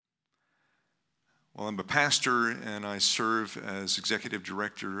Well, I'm a pastor and I serve as executive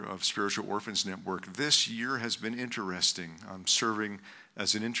director of Spiritual Orphans Network. This year has been interesting. I'm serving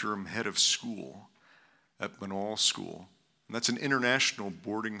as an interim head of school at Menaul School. And that's an international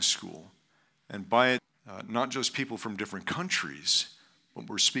boarding school. And by it, not just people from different countries, but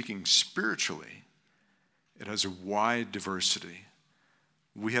we're speaking spiritually. It has a wide diversity.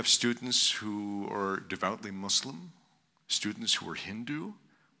 We have students who are devoutly Muslim, students who are Hindu,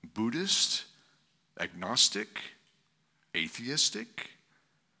 Buddhist, agnostic, atheistic,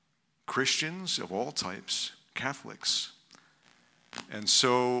 Christians of all types, Catholics. And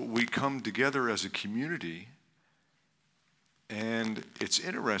so we come together as a community, and it's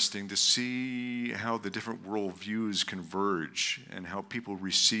interesting to see how the different worldviews converge and how people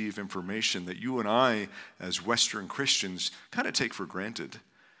receive information that you and I, as Western Christians, kind of take for granted.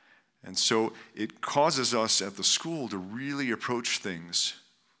 And so it causes us at the school to really approach things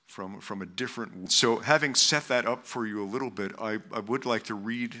from a different. So having set that up for you a little bit, I would like to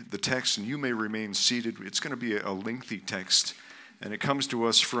read the text, and you may remain seated. It's going to be a lengthy text, and it comes to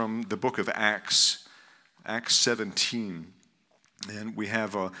us from the book of Acts, Acts 17. And we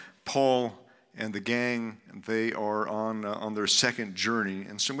have Paul and the gang. They are on their second journey.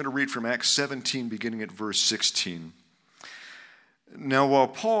 And so I'm going to read from Acts 17, beginning at verse 16. Now, while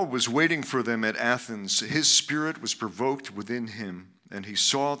Paul was waiting for them at Athens, his spirit was provoked within him, and he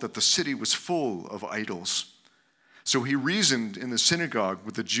saw that the city was full of idols. So he reasoned in the synagogue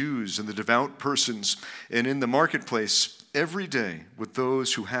with the Jews and the devout persons, and in the marketplace every day with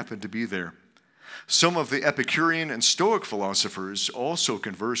those who happened to be there. Some of the Epicurean and Stoic philosophers also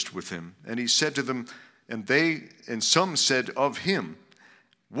conversed with him, and he said to them, and some said of him,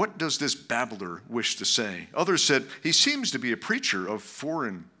 "What does this babbler wish to say?" Others said, "He seems to be a preacher of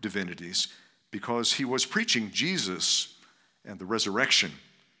foreign divinities, because he was preaching Jesus and the resurrection."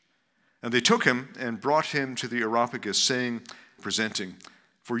 And they took him and brought him to the Areopagus, saying, presenting,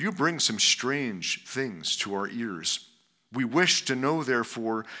 "For you bring some strange things to our ears. We wish to know,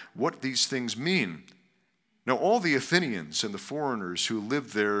 therefore, what these things mean." Now all the Athenians and the foreigners who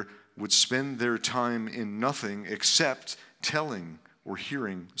lived there would spend their time in nothing except telling or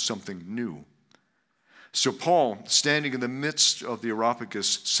hearing something new. So Paul, standing in the midst of the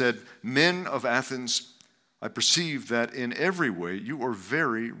Areopagus, said, "Men of Athens, I perceive that in every way you are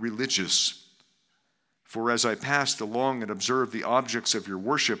very religious. For as I passed along and observed the objects of your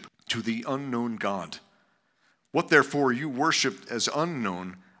worship to the unknown God, what therefore you worship as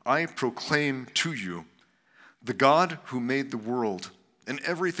unknown, I proclaim to you, the God who made the world and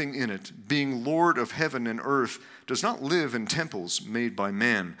everything in it, being Lord of heaven and earth, does not live in temples made by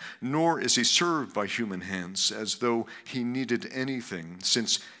man, nor is he served by human hands as though he needed anything,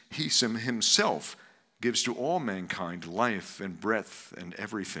 since he himself gives to all mankind life and breath and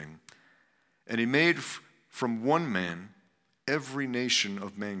everything. And he made from one man every nation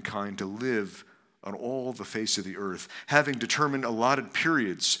of mankind to live on all the face of the earth, having determined allotted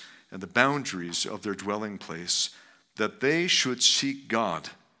periods and the boundaries of their dwelling place, that they should seek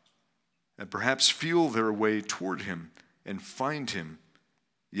God and perhaps feel their way toward him and find him.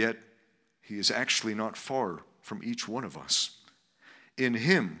 Yet he is actually not far from each one of us. In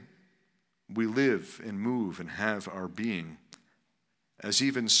him we live and move and have our being. As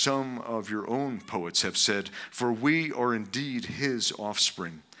even some of your own poets have said, for we are indeed his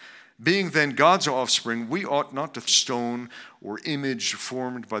offspring. Being then God's offspring, we ought not to stone or image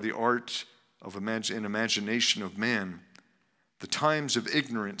formed by the art of imagination of man. The times of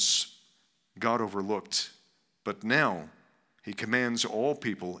ignorance God overlooked, but now he commands all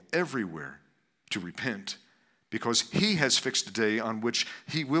people everywhere to repent, because he has fixed a day on which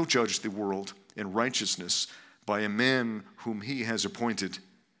he will judge the world in righteousness by a man whom he has appointed.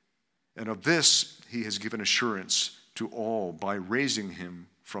 And of this he has given assurance to all by raising him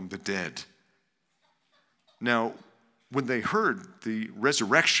from the dead. Now, when they heard the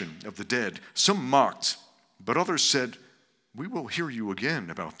resurrection of the dead, some mocked, but others said, "We will hear you again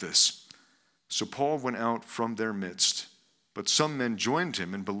about this." So Paul went out from their midst, but some men joined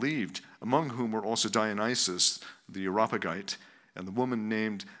him and believed, among whom were also Dionysius the Areopagite, and the woman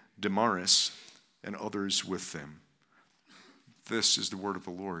named Damaris, and others with them. This is the word of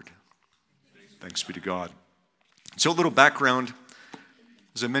the Lord. Thanks be to God. So a little background.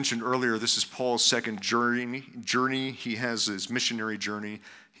 As I mentioned earlier, this is Paul's second journey. He has his missionary journey.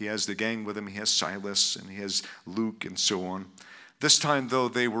 He has the gang with him. He has Silas, and he has Luke, and so on. This time, though,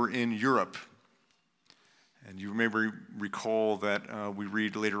 they were in Europe. And you may recall that we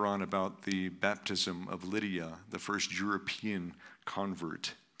read later on about the baptism of Lydia, the first European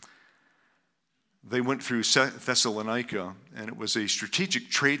convert. They went through Thessalonica, and it was a strategic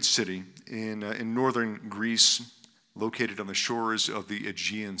trade city in northern Greece, located on the shores of the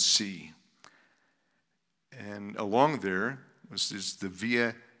Aegean Sea. And along there was the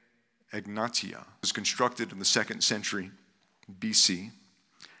Via Egnatia. It was constructed in the 2nd century BC,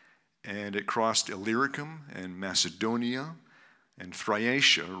 and it crossed Illyricum and Macedonia and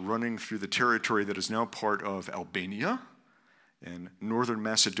Thracia, running through the territory that is now part of Albania and northern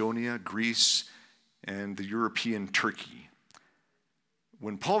Macedonia, Greece, and the European Turkey.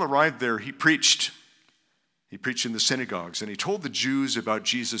 When Paul arrived there, he preached. He preached in the synagogues, and he told the Jews about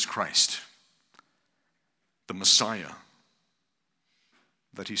Jesus Christ, the Messiah,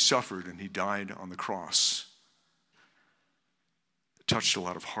 that he suffered and he died on the cross. It touched a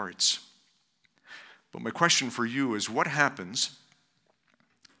lot of hearts. But my question for you is, what happens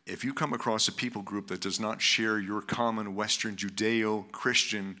if you come across a people group that does not share your common Western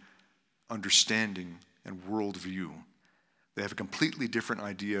Judeo-Christian understanding and worldview? They have a completely different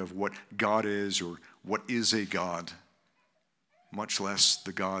idea of what God is or what is a God, much less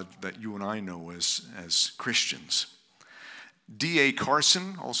the God that you and I know as Christians. D.A.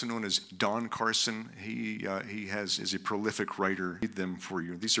 Carson, also known as Don Carson, he is a prolific writer. Read them for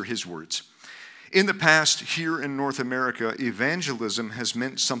you. These are his words. In the past, here in North America, evangelism has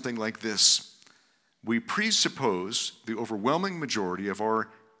meant something like this. We presuppose the overwhelming majority of our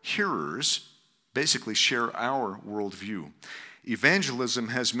hearers basically share our worldview. Evangelism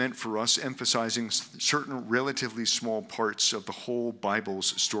has meant for us emphasizing certain relatively small parts of the whole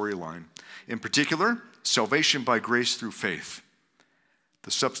Bible's storyline. In particular, salvation by grace through faith,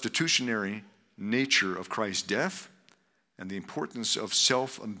 the substitutionary nature of Christ's death, and the importance of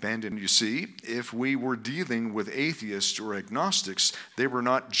self-abandonment. You see, if we were dealing with atheists or agnostics, they were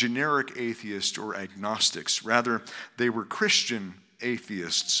not generic atheists or agnostics. Rather, they were Christian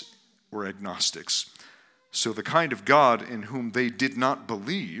atheists or agnostics. So the kind of God in whom they did not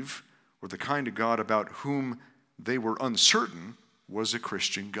believe, or the kind of God about whom they were uncertain, was a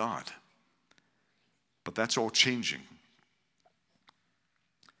Christian God. But that's all changing.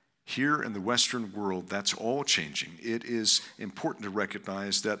 Here in the Western world, that's all changing. It is important to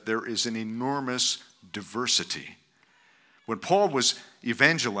recognize that there is an enormous diversity. When Paul was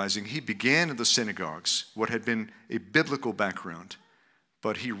evangelizing, he began in the synagogues, what had been a biblical background,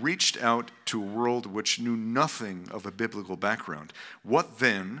 but he reached out to a world which knew nothing of a biblical background. What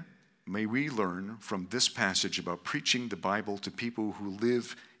then may we learn from this passage about preaching the Bible to people who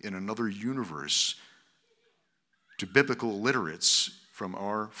live in another universe, to biblical illiterates from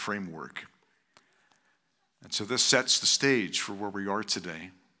our framework? And so this sets the stage for where we are today.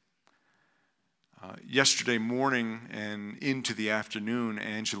 Yesterday morning and into the afternoon,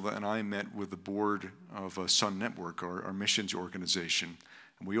 Angela and I met with the board of Sun Network, our missions organization.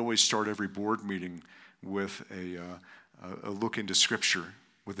 And we always start every board meeting with a look into Scripture,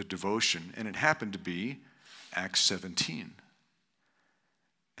 with a devotion. And it happened to be Acts 17.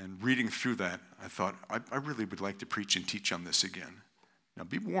 And reading through that, I thought, I really would like to preach and teach on this again. Now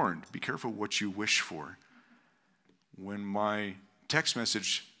be warned, be careful what you wish for. When my text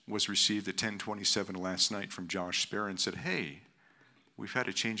message was received at 10:27 last night from Josh Sparrow and said, hey, we've had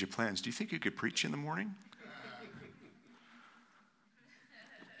a change of plans. Do you think you could preach in the morning?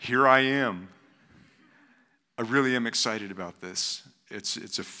 Here I am. I really am excited about this.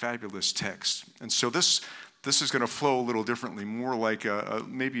 It's a fabulous text. And so this is going to flow a little differently, more like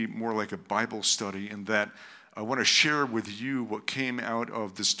maybe more like a Bible study, in that I want to share with you what came out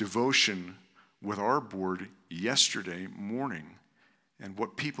of this devotion with our board yesterday morning, and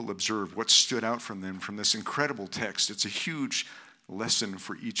what people observed, what stood out from them from this incredible text. It's a huge lesson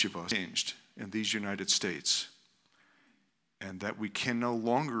for each of us changed in these United States, and that we can no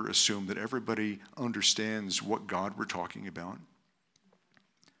longer assume that everybody understands what God we're talking about,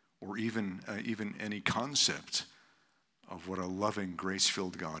 or even any concept of what a loving,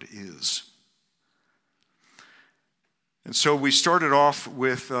 grace-filled God is. And so we started off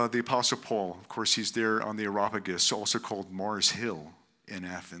with the Apostle Paul. Of course, he's there on the Areopagus, also called Mars Hill in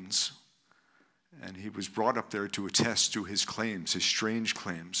Athens. And he was brought up there to attest to his claims, his strange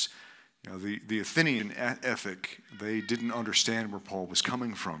claims. You know, the Athenian ethic, they didn't understand where Paul was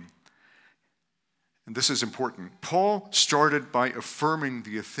coming from. And this is important. Paul started by affirming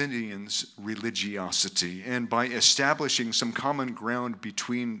the Athenians' religiosity and by establishing some common ground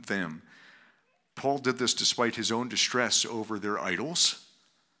between them. Paul did this despite his own distress over their idols.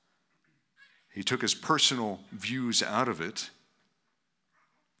 He took his personal views out of it,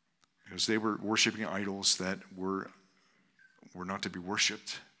 because they were worshiping idols that were not to be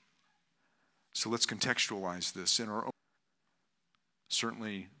worshipped. So let's contextualize this in our own.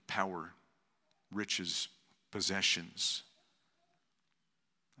 Certainly power, riches, possessions,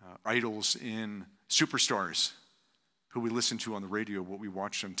 idols in superstars who we listen to on the radio, what we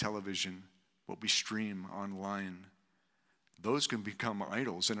watch on television, what we stream online. Those can become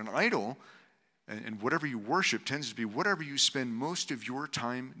idols. And an idol, and whatever you worship, tends to be whatever you spend most of your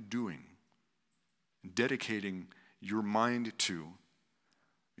time doing, dedicating your mind to.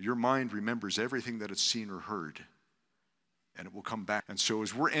 Your mind remembers everything that it's seen or heard, and it will come back. And so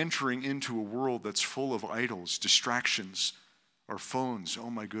as we're entering into a world that's full of idols, distractions, our phones, oh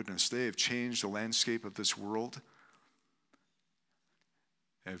my goodness, they have changed the landscape of this world.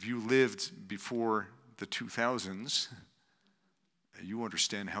 If you lived before the 2000s, you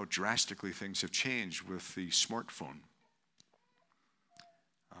understand how drastically things have changed with the smartphone.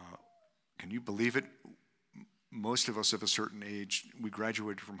 Can you believe it? Most of us of a certain age, we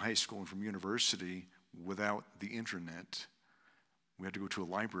graduated from high school and from university without the internet. We had to go to a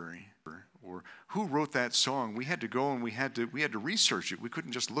library. Or who wrote that song? We had to go and we had to research it. We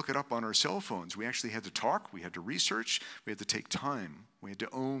couldn't just look it up on our cell phones. We actually had to talk. We had to research. We had to take time. We had to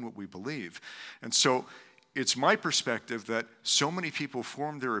own what we believe. And so it's my perspective that so many people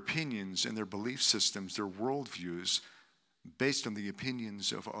form their opinions and their belief systems, their worldviews, based on the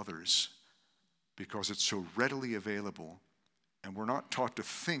opinions of others, because it's so readily available, and we're not taught to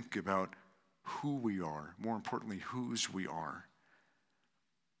think about who we are, more importantly, whose we are.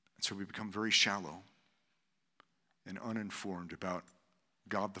 And so we become very shallow and uninformed about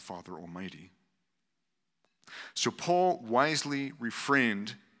God the Father Almighty. So Paul wisely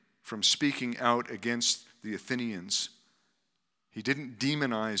refrained from speaking out against the Athenians. He didn't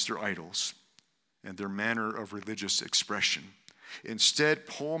demonize their idols and their manner of religious expression. Instead,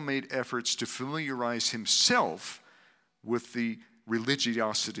 Paul made efforts to familiarize himself with the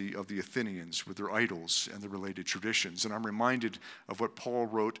religiosity of the Athenians, with their idols and the related traditions. And I'm reminded of what Paul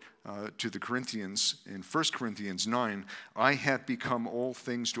wrote to the Corinthians in 1 Corinthians 9, I have become all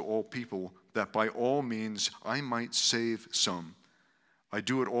things to all people, that by all means I might save some. I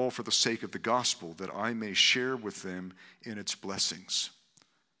do it all for the sake of the gospel, that I may share with them in its blessings.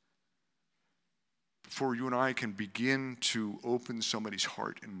 Before you and I can begin to open somebody's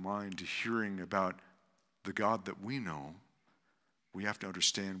heart and mind to hearing about the God that we know, we have to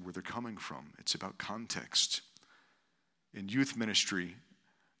understand where they're coming from. It's about context. In youth ministry,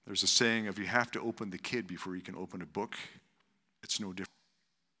 there's a saying of you have to open the kid before you can open a book. It's no different.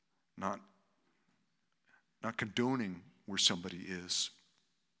 Not condoning where somebody is,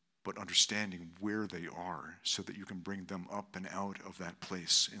 but understanding where they are so that you can bring them up and out of that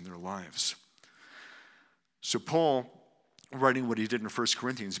place in their lives. So Paul, writing what he did in 1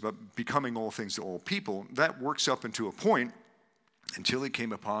 Corinthians about becoming all things to all people, that works up into a point until he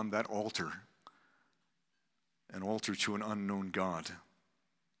came upon that altar, an altar to an unknown God.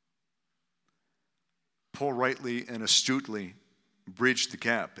 Paul rightly and astutely bridged the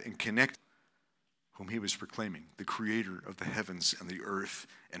gap and connected whom he was proclaiming, the creator of the heavens and the earth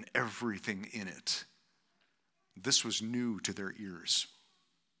and everything in it. This was new to their ears.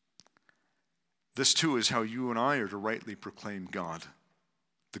 This too is how you and I are to rightly proclaim God,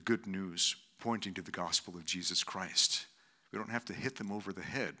 the good news, pointing to the gospel of Jesus Christ. We don't have to hit them over the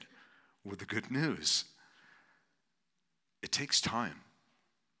head with the good news. It takes time.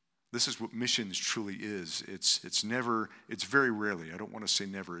 This is what missions truly is. It's very rarely, I don't want to say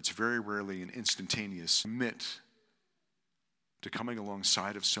never, it's very rarely an instantaneous commit to coming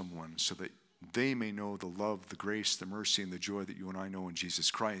alongside of someone so that they may know the love, the grace, the mercy, and the joy that you and I know in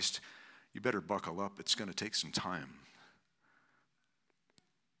Jesus Christ. You better buckle up. It's going to take some time.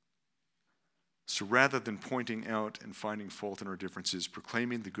 So rather than pointing out and finding fault in our differences,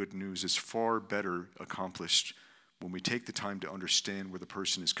 proclaiming the good news is far better accomplished when we take the time to understand where the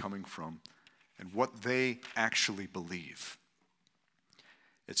person is coming from and what they actually believe.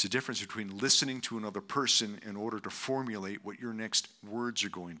 It's the difference between listening to another person in order to formulate what your next words are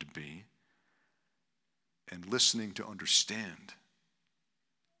going to be and listening to understand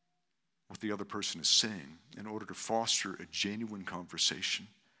what the other person is saying in order to foster a genuine conversation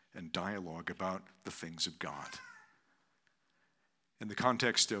and dialogue about the things of God. In the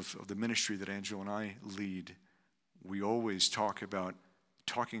context of the ministry that Angela and I lead, we always talking about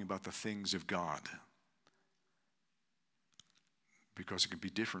the things of God because it can be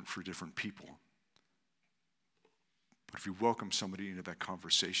different for different people. But if you welcome somebody into that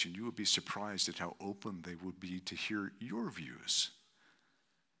conversation, you would be surprised at how open they would be to hear your views.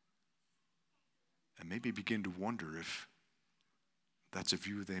 And maybe begin to wonder if that's a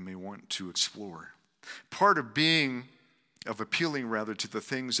view they may want to explore. Part of appealing to the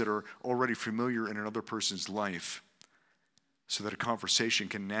things that are already familiar in another person's life, so that a conversation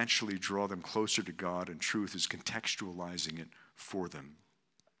can naturally draw them closer to God, and truth is contextualizing it for them.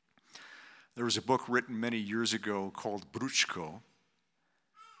 There was a book written many years ago called Bruchko,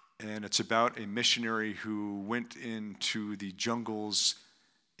 and it's about a missionary who went into the jungles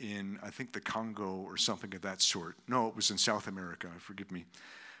in, I think, the Congo or something of that sort. No, it was in South America, forgive me.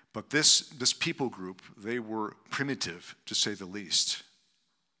 But this people group, they were primitive, to say the least,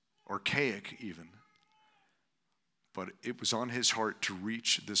 archaic even. But it was on his heart to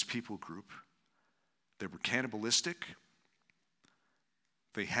reach this people group. They were cannibalistic.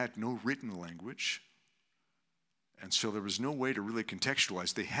 They had no written language. And so there was no way to really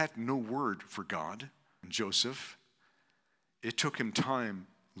contextualize. They had no word for God and Joseph. It took him time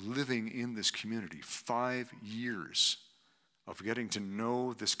living in this community, 5 years of getting to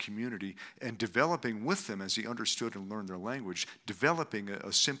know this community and developing with them as he understood and learned their language, developing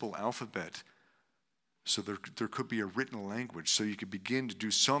a simple alphabet so there could be a written language, so you could begin to do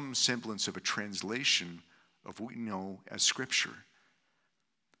some semblance of a translation of what we know as Scripture.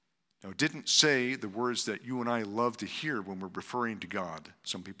 Now, it didn't say the words that you and I love to hear when we're referring to God.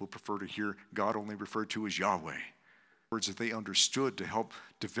 Some people prefer to hear God only referred to as Yahweh. Words that they understood to help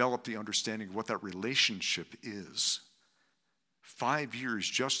develop the understanding of what that relationship is. 5 years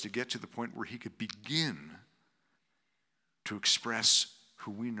just to get to the point where he could begin to express who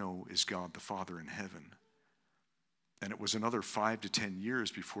we know is God the Father in heaven. And it was another 5 to 10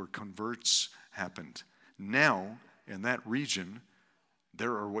 years before converts happened. Now, in that region,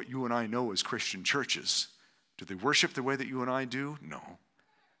 there are what you and I know as Christian churches. Do they worship the way that you and I do? No.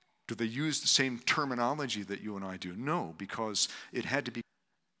 Do they use the same terminology that you and I do? No, because it had to be,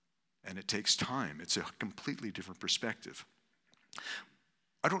 and it takes time. It's a completely different perspective.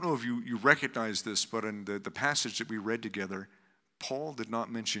 I don't know if you recognize this, but in the passage that we read together, Paul did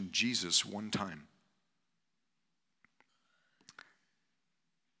not mention Jesus one time.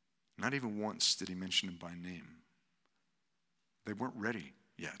 Not even once did he mention him by name. They weren't ready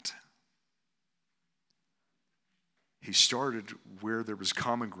yet. He started where there was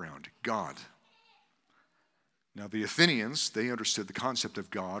common ground, God. Now the Athenians, they understood the concept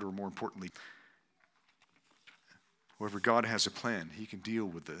of God, or more importantly, however, God has a plan. He can deal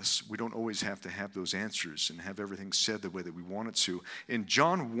with this. We don't always have to have those answers and have everything said the way that we want it to. In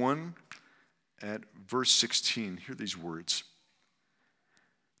John 1, at verse 16, hear these words.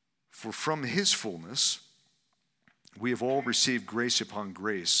 For from his fullness we have all received grace upon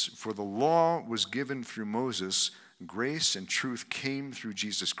grace. For the law was given through Moses, grace and truth came through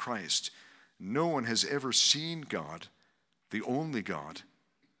Jesus Christ. No one has ever seen God, the only God,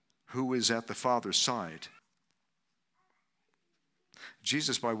 who is at the Father's side.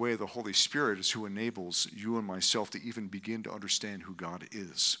 Jesus, by way of the Holy Spirit, is who enables you and myself to even begin to understand who God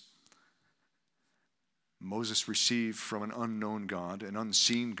is. Moses received from an unknown God, an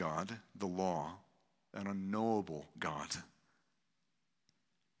unseen God, the law, an unknowable God.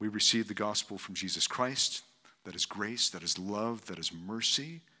 We receive the gospel from Jesus Christ, that is grace, that is love, that is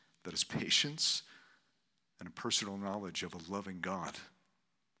mercy, that is patience, and a personal knowledge of a loving God.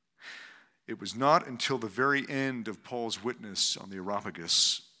 It was not until the very end of Paul's witness on the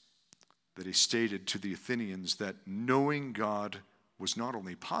Areopagus that he stated to the Athenians that knowing God was not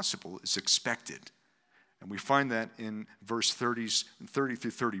only possible, it's expected. And we find that in verse 30 through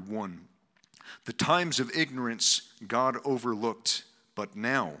 31. The times of ignorance God overlooked, but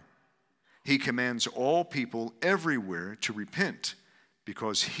now he commands all people everywhere to repent,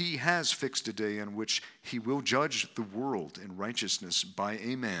 because he has fixed a day on which he will judge the world in righteousness by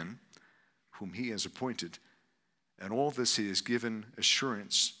a man whom he has appointed. And all this he has given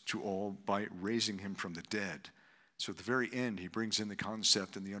assurance to all by raising him from the dead. So at the very end, he brings in the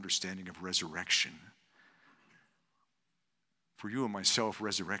concept and the understanding of resurrection. For you and myself,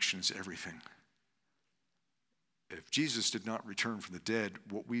 resurrection is everything. If Jesus did not return from the dead,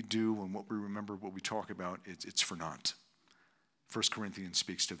 what we do and what we remember, what we talk about, it's for naught. 1 Corinthians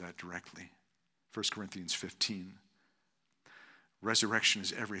speaks to that directly. 1 Corinthians 15. Resurrection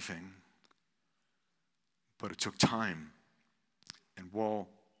is everything. But it took time. And while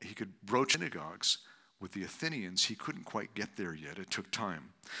he could broach synagogues with the Athenians, he couldn't quite get there yet. It took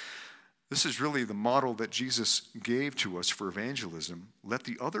time. This is really the model that Jesus gave to us for evangelism. Let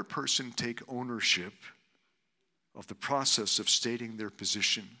the other person take ownership of the process of stating their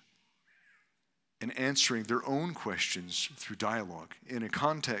position and answering their own questions through dialogue in a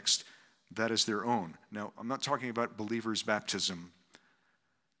context that is their own. Now, I'm not talking about believers' baptism,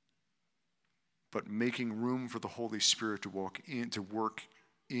 but making room for the Holy Spirit to work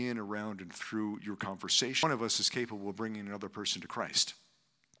in, around, and through your conversation. One of us is capable of bringing another person to Christ.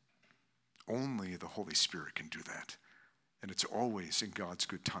 Only the Holy Spirit can do that. And it's always in God's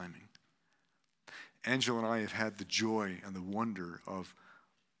good timing. Angela and I have had the joy and the wonder of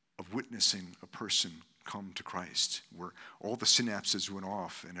witnessing a person come to Christ, where all the synapses went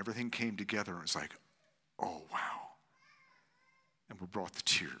off and everything came together. And it's like, oh, wow. And we're brought to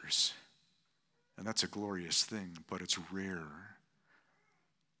tears. And that's a glorious thing, but it's rare.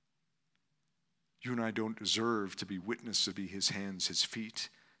 You and I don't deserve to be witness, to be his hands, his feet,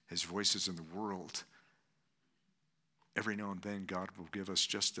 his voices in the world. Every now and then, God will give us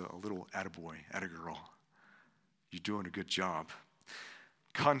just a little attaboy, attagirl. You're doing a good job.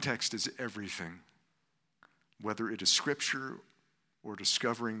 Context is everything. Whether it is Scripture or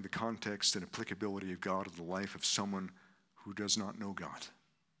discovering the context and applicability of God in the life of someone who does not know God.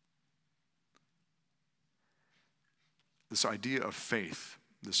 This idea of faith,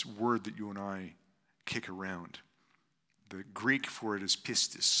 this word that you and I kick around, the Greek for it is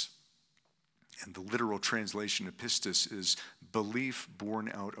pistis. And the literal translation of pistis is belief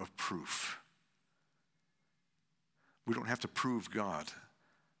born out of proof. We don't have to prove God,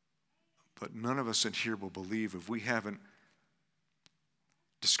 but none of us in here will believe if we haven't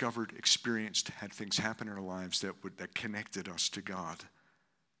discovered, experienced, had things happen in our lives that connected us to God.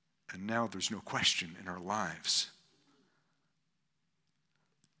 And now there's no question in our lives.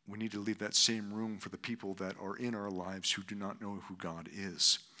 We need to leave that same room for the people that are in our lives who do not know who God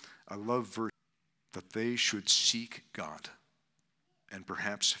is. I love verse that they should seek God and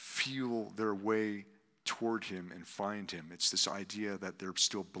perhaps feel their way toward him and find him. It's this idea that they're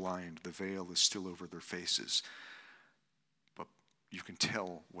still blind. The veil is still over their faces. But you can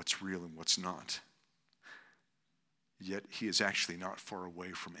tell what's real and what's not. Yet he is actually not far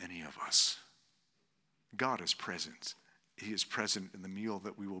away from any of us. God is present. He is present in the meal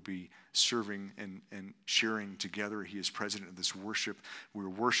that we will be serving and sharing together. He is present in this worship. We're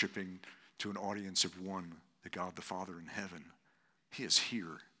worshiping to an audience of one, the God the Father in heaven. He is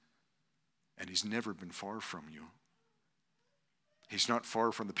here, and he's never been far from you. He's not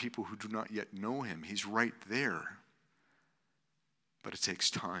far from the people who do not yet know him. He's right there, but it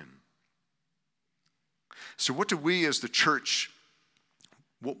takes time. So what do we as the church,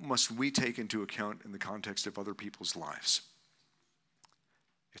 what must we take into account in the context of other people's lives?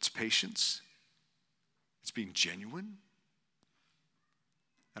 It's patience. It's being genuine.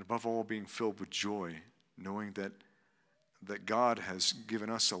 And above all, being filled with joy, knowing that God has given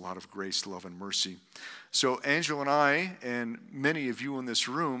us a lot of grace, love, and mercy. So Angela and I, and many of you in this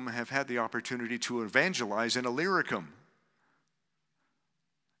room, have had the opportunity to evangelize in Illyricum,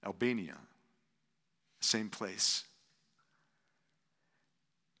 Albania, same place.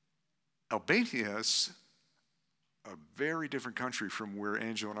 Albania is a very different country from where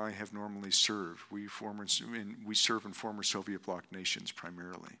Angela and I have normally served. We serve in former Soviet bloc nations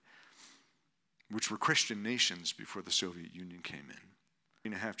primarily, which were Christian nations before the Soviet Union came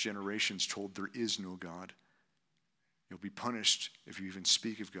in. 3.5 generations told there is no God. You'll be punished if you even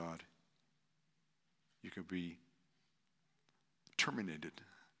speak of God. You could be terminated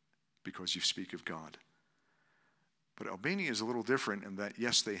because you speak of God. But Albania is a little different in that,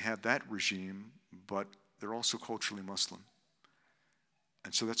 yes, they had that regime, but they're also culturally Muslim.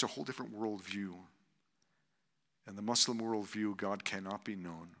 And so that's a whole different worldview. In the Muslim worldview, God cannot be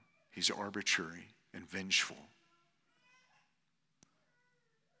known. He's arbitrary and vengeful.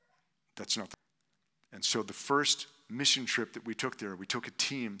 That's not. And so the first mission trip that we took there, we took a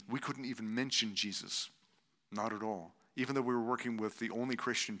team. We couldn't even mention Jesus. Not at all. Even though we were working with the only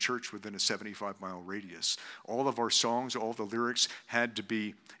Christian church within a 75-mile radius. All of our songs, all the lyrics had to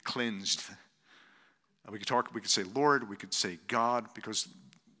be cleansed. We could say Lord, we could say God, because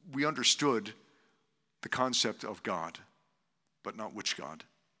we understood the concept of God, but not which God.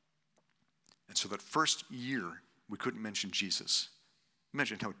 And so that first year, we couldn't mention Jesus.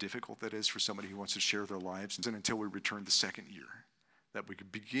 Imagine how difficult that is for somebody who wants to share their lives. And until we returned the second year, that we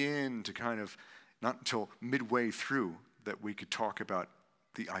could begin to kind of, not until midway through, that we could talk about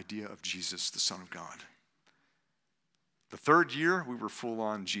the idea of Jesus, the Son of God. The third year, we were full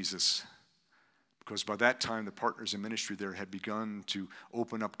on Jesus. Because by that time, the partners in ministry there had begun to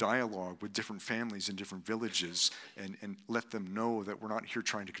open up dialogue with different families in different villages and let them know that we're not here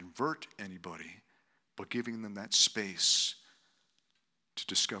trying to convert anybody, but giving them that space to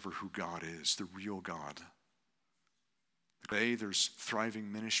discover who God is, the real God. Today, there's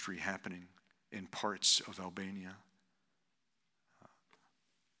thriving ministry happening in parts of Albania.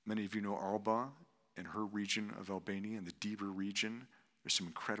 Many of you know Alba in her region of Albania, in the Dibur region. There's some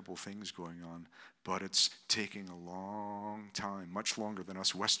incredible things going on, but it's taking a long time, much longer than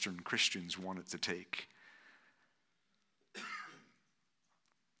us Western Christians want it to take.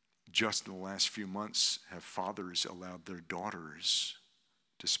 Just in the last few months, have fathers allowed their daughters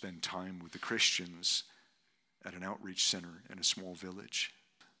to spend time with the Christians at an outreach center in a small village.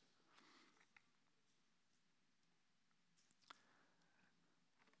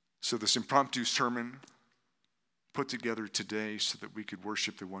 So this impromptu sermon put together today so that we could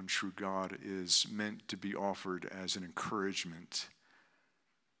worship the one true God is meant to be offered as an encouragement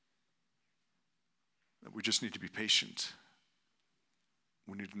that we just need to be patient.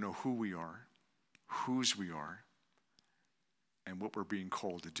 We need to know who we are, whose we are, and what we're being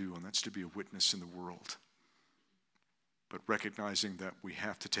called to do, and that's to be a witness in the world. But recognizing that we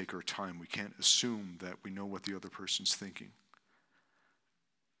have to take our time. We can't assume that we know what the other person's thinking.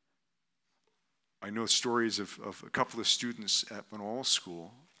 I know stories of a couple of students at Manal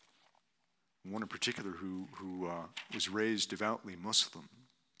School, one in particular who was raised devoutly Muslim,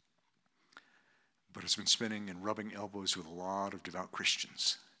 but has been spinning and rubbing elbows with a lot of devout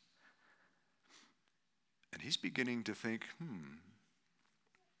Christians. And he's beginning to think,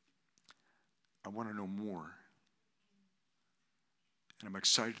 I want to know more. And I'm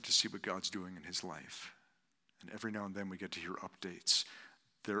excited to see what God's doing in his life. And every now and then we get to hear updates.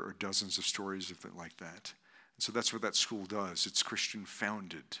 There are dozens of stories of it like that. And so that's what that school does. It's Christian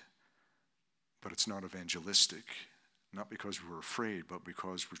founded, but it's not evangelistic. Not because we're afraid, but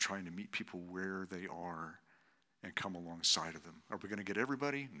because we're trying to meet people where they are and come alongside of them. Are we going to get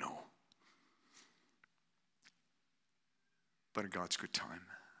everybody? No. But in God's good time.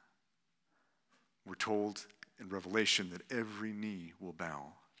 We're told in Revelation that every knee will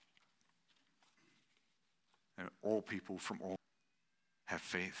bow. And all people from all have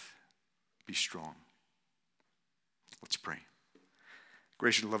faith. Be strong. Let's pray.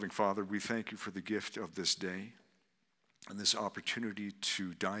 Gracious and loving Father, we thank you for the gift of this day and this opportunity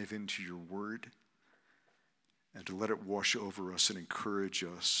to dive into your word and to let it wash over us and encourage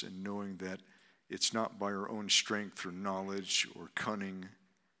us in knowing that it's not by our own strength or knowledge or cunning,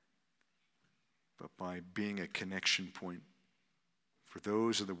 but by being a connection point for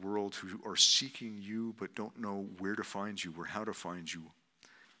those of the world who are seeking you but don't know where to find you or how to find you.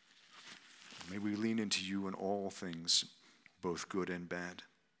 May we lean into you in all things, both good and bad,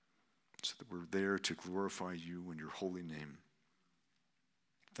 so that we're there to glorify you in your holy name.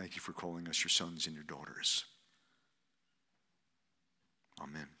 Thank you for calling us your sons and your daughters.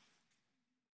 Amen.